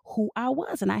understand who I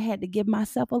was. And I had to give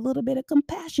myself a little bit of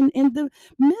compassion in the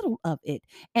middle of it.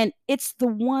 And it's the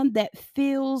one that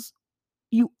fills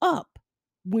you up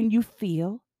when you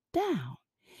feel down.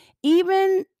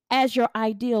 Even as your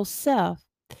ideal self,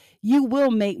 you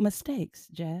will make mistakes,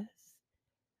 Jess.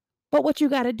 But what you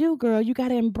got to do, girl, you got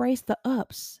to embrace the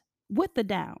ups with the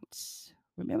downs.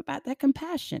 Remember about that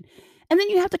compassion. And then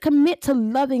you have to commit to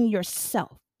loving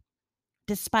yourself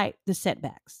despite the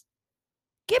setbacks.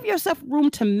 Give yourself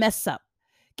room to mess up.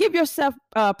 Give yourself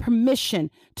permission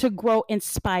to grow in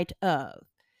spite of.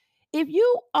 If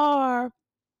you are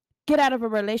get out of a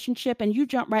relationship and you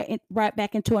jump right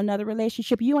back into another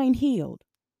relationship, you ain't healed.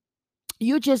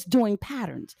 You're just doing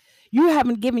patterns. You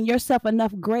haven't given yourself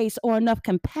enough grace or enough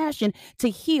compassion to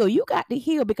heal. You got to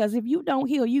heal, because if you don't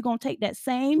heal, you're going to take that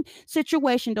same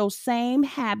situation, those same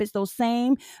habits, those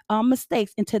same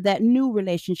mistakes into that new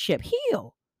relationship.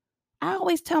 Heal. I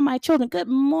always tell my children, good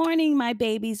morning, my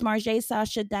babies, Marjay,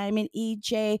 Sasha, Diamond,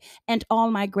 EJ, and all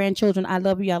my grandchildren. I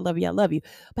love you. I love you. I love you.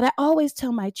 But I always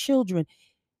tell my children,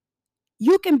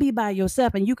 you can be by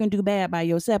yourself and you can do bad by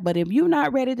yourself. But if you're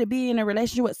not ready to be in a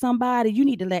relationship with somebody, you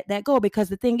need to let that go, because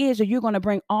the thing is, you're going to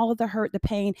bring all of the hurt, the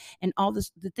pain, and all the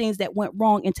things that went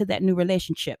wrong into that new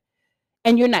relationship.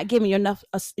 And you're not giving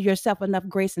yourself enough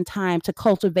grace and time to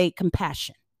cultivate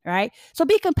compassion. Right. So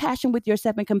be compassionate with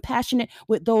yourself and compassionate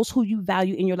with those who you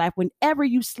value in your life whenever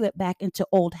you slip back into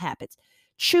old habits.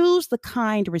 Choose the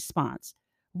kind response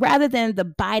rather than the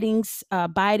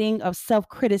biting of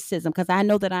self-criticism, because I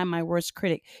know that I'm my worst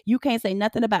critic. You can't say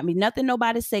nothing about me. Nothing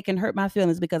nobody say can hurt my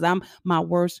feelings, because I'm my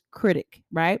worst critic,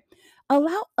 right?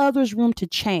 Allow others room to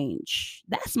change.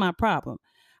 That's my problem.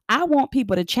 I want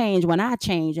people to change when I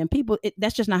change, and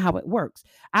that's just not how it works.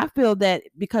 I feel that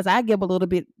because I give a little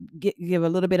bit, give a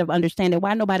little bit of understanding,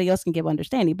 why nobody else can give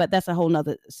understanding. But that's a whole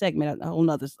nother segment, a whole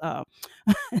nother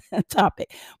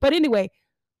topic. But anyway,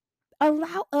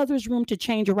 allow others room to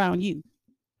change around you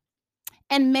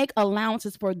and make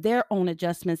allowances for their own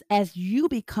adjustments as you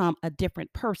become a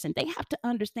different person. They have to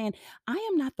understand, I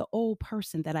am not the old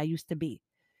person that I used to be.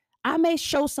 I may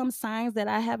show some signs that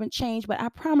I haven't changed, but I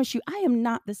promise you, I am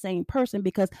not the same person,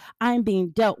 because I'm being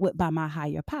dealt with by my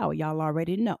higher power. Y'all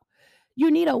already know. You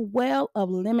need a well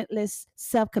of limitless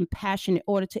self compassion in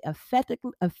order to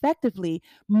effectively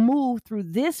move through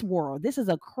this world. This is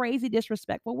a crazy,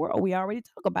 disrespectful world. We already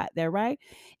talk about that, right?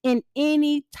 In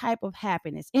any type of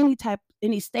happiness,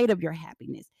 any state of your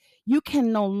happiness, you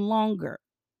can no longer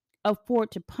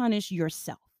afford to punish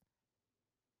yourself.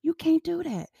 You can't do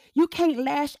that. You can't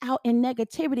lash out in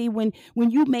negativity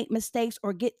when you make mistakes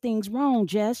or get things wrong.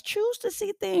 Just choose to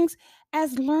see things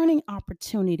as learning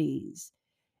opportunities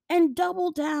and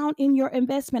double down in your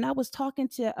investment. I was talking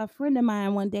to a friend of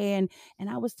mine one day, and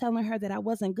I was telling her that I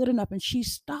wasn't good enough, and she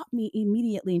stopped me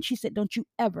immediately and she said, "Don't you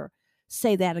ever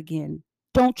say that again.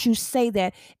 Don't you say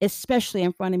that, especially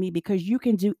in front of me, because you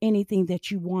can do anything that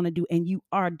you want to do and you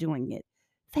are doing it."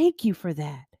 Thank you for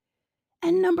that.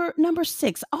 And number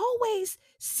 6, always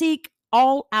seek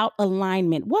all out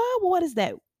alignment. What is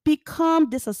that? Become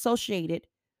disassociated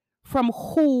from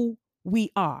who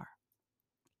we are.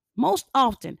 Most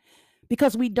often,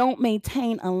 because we don't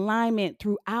maintain alignment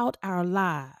throughout our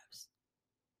lives.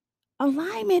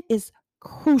 Alignment is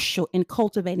crucial in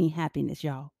cultivating happiness,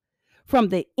 y'all, from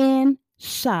the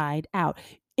inside out.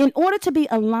 In order to be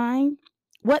aligned,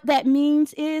 what that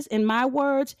means is, in my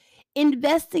words,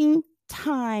 investing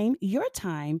time, your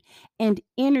time, and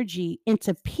energy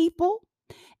into people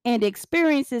and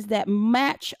experiences that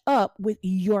match up with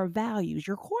your values,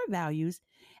 your core values,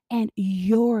 and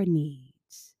your needs.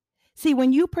 See,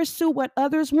 when you pursue what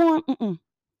others want,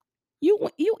 you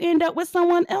end up with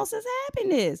someone else's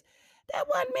happiness that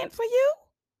wasn't meant for you.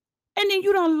 And then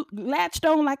you don't latched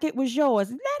on like it was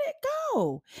yours. Let it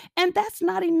go. And that's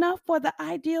not enough for the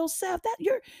ideal self.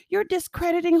 That you're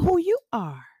discrediting who you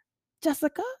are.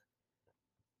 Jessica,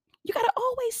 you got to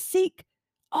always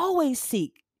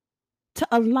seek to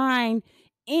align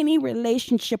any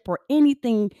relationship or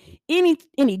anything,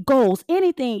 any goals,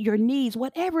 anything, your needs,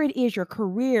 whatever it is, your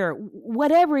career,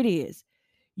 whatever it is.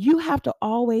 You have to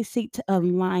always seek to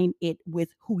align it with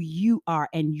who you are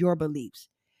and your beliefs.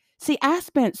 See, I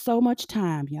spent so much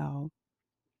time, y'all,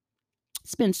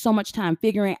 spend so much time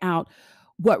figuring out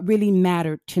what really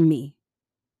mattered to me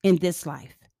in this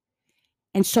life.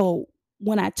 And so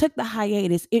when I took the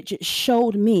hiatus, it just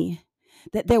showed me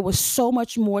that there was so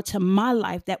much more to my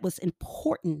life that was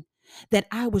important that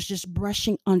I was just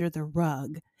brushing under the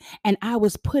rug. And I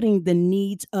was putting the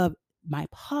needs of my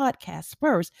podcast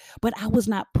first, but I was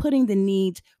not putting the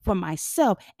needs for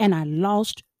myself, and I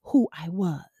lost who I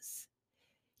was.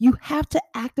 You have to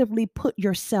actively put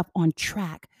yourself on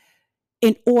track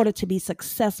in order to be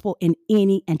successful in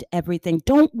any and everything.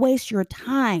 Don't waste your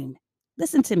time.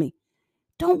 Listen to me.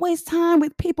 Don't waste time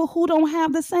with people who don't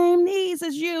have the same needs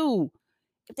as you.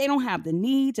 If they don't have the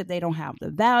needs, if they don't have the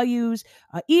values,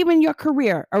 even your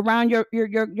career around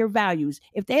your values,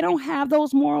 if they don't have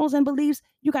those morals and beliefs,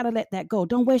 you got to let that go.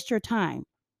 Don't waste your time.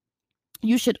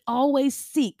 You should always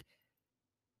seek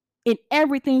in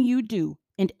everything you do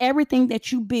and everything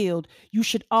that you build, you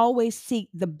should always seek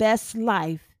the best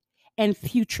life and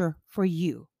future for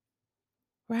you,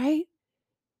 right?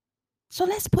 So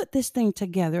let's put this thing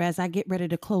together as I get ready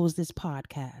to close this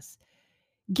podcast.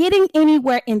 Getting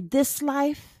anywhere in this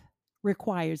life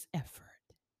requires effort,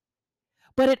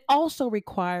 but it also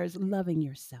requires loving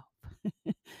yourself,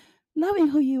 loving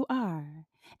who you are.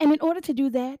 And in order to do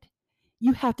that,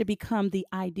 you have to become the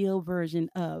ideal version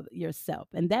of yourself,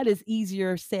 and that is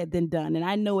easier said than done. And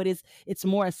I know it's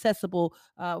more accessible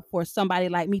for somebody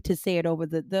like me to say it over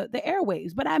the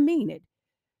airwaves, but I mean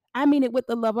it with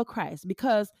the love of Christ,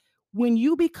 because when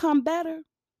you become better,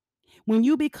 when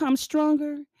you become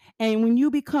stronger, and when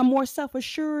you become more self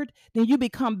assured, then you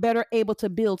become better able to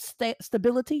build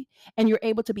stability, and you're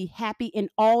able to be happy in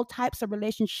all types of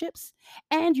relationships,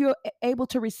 and you're able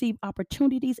to receive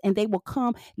opportunities, and they will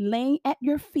come laying at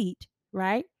your feet,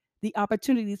 right? The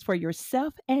opportunities for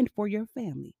yourself and for your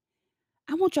family.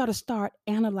 I want y'all to start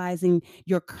analyzing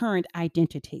your current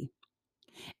identity.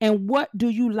 And what do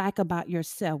you like about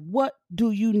yourself? What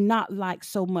do you not like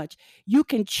so much? You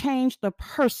can change the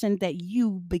person that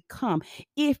you become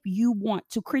if you want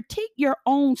to. Critique your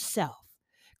own self,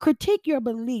 critique your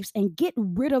beliefs, and get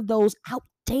rid of those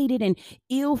outdated and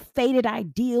ill-fated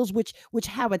ideals which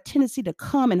have a tendency to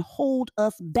come and hold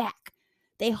us back.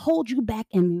 They hold you back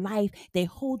in life. They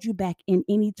hold you back in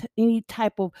any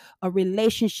type of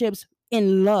relationships,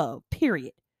 in love,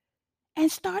 period. And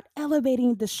start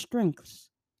elevating the strengths.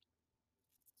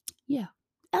 Yeah.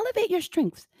 Elevate your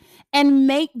strengths and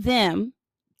make them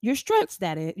your strengths,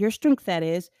 that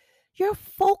is, your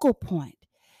focal point.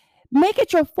 Make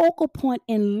it your focal point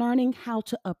in learning how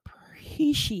to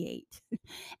appreciate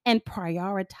and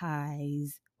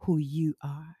prioritize who you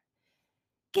are.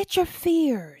 Get your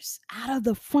fears out of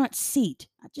the front seat.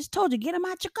 I just told you, get them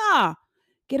out your car.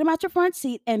 Get them out your front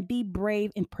seat and be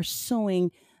brave in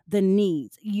pursuing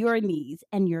your needs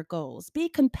and your goals. Be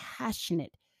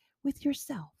compassionate with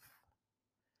yourself.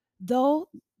 Though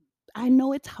I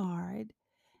know it's hard,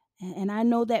 and I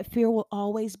know that fear will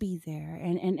always be there,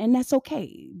 and that's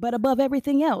okay. But above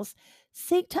everything else,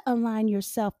 seek to align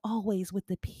yourself always with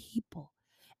the people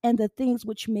and the things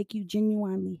which make you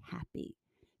genuinely happy.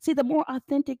 See, the more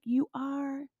authentic you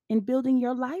are in building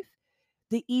your life,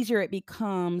 the easier it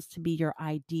becomes to be your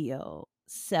ideal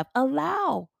self.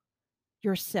 Allow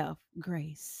yourself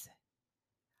grace.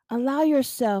 Allow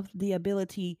yourself the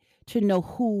ability to know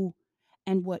who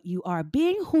and what you are.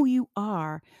 Being who you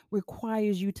are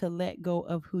requires you to let go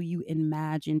of who you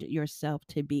imagined yourself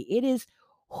to be. It is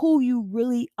who you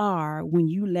really are when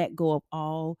you let go of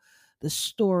all the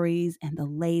stories and the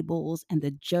labels and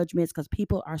the judgments, because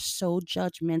people are so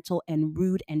judgmental and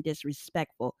rude and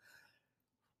disrespectful.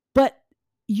 But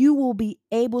you will be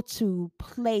able to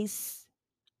place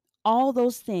all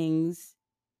those things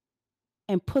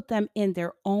and put them in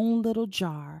their own little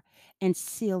jar and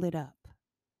seal it up,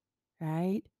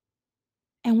 right?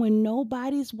 And when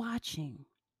nobody's watching,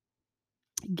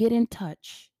 get in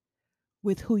touch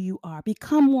with who you are.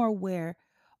 Become more aware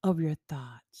of your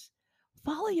thoughts.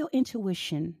 Follow your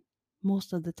intuition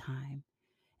most of the time.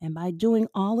 And by doing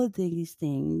all of these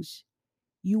things,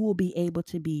 you will be able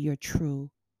to be your true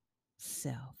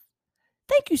self.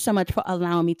 Thank you so much for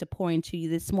allowing me to pour into you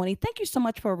this morning. Thank you so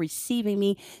much for receiving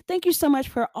me. Thank you so much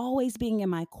for always being in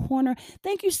my corner.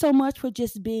 Thank you so much for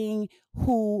just being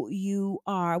who you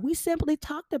are. We simply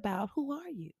talked about who are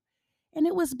you? And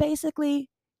it was basically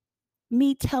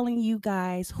me telling you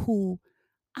guys who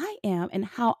I am and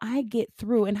how I get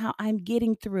through and how I'm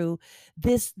getting through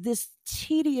this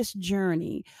tedious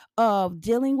journey of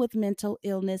dealing with mental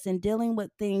illness and dealing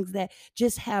with things that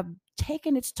just have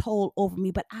taken its toll over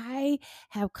me. But I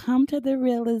have come to the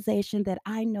realization that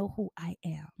I know who I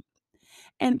am.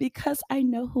 And because I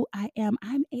know who I am,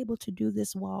 I'm able to do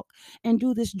this walk and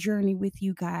do this journey with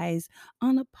you guys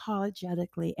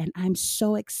unapologetically. And I'm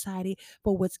so excited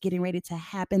for what's getting ready to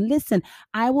happen. Listen,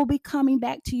 I will be coming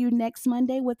back to you next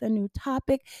Monday with a new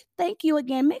topic. Thank you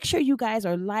again. Make sure you guys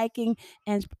are liking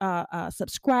and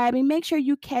subscribing. Make sure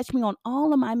you catch me on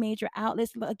all of my major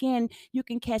outlets. Again, you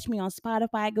can catch me on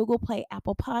Spotify, Google Play,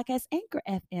 Apple Podcasts, Anchor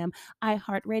FM,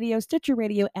 iHeartRadio, Stitcher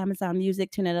Radio, Amazon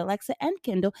Music, TuneIn Alexa, and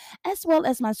Kindle, as well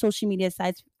as my social media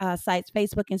sites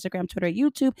Facebook, Instagram, Twitter,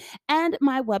 YouTube, and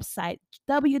my website,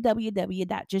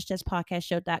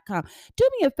 www.justpodcastshow.com. Do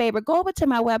me a favor, go over to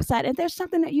my website, and there's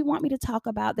something that you want me to talk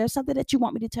about, there's something that you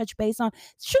want me to touch base on,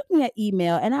 shoot me an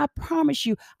email, and I promise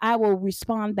you I will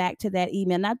respond back to that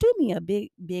email. Now, do me a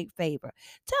big favor.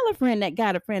 Tell a friend that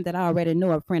got a friend that already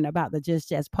know a friend about the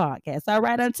Just podcast. All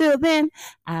right, until then,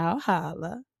 I'll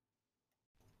holla.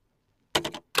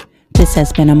 This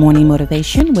has been a morning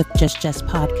motivation with Just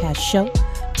Podcast Show.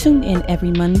 Tune in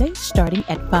every Monday starting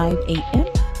at 5 a.m.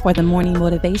 for the morning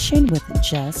motivation with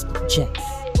Just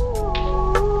Jess.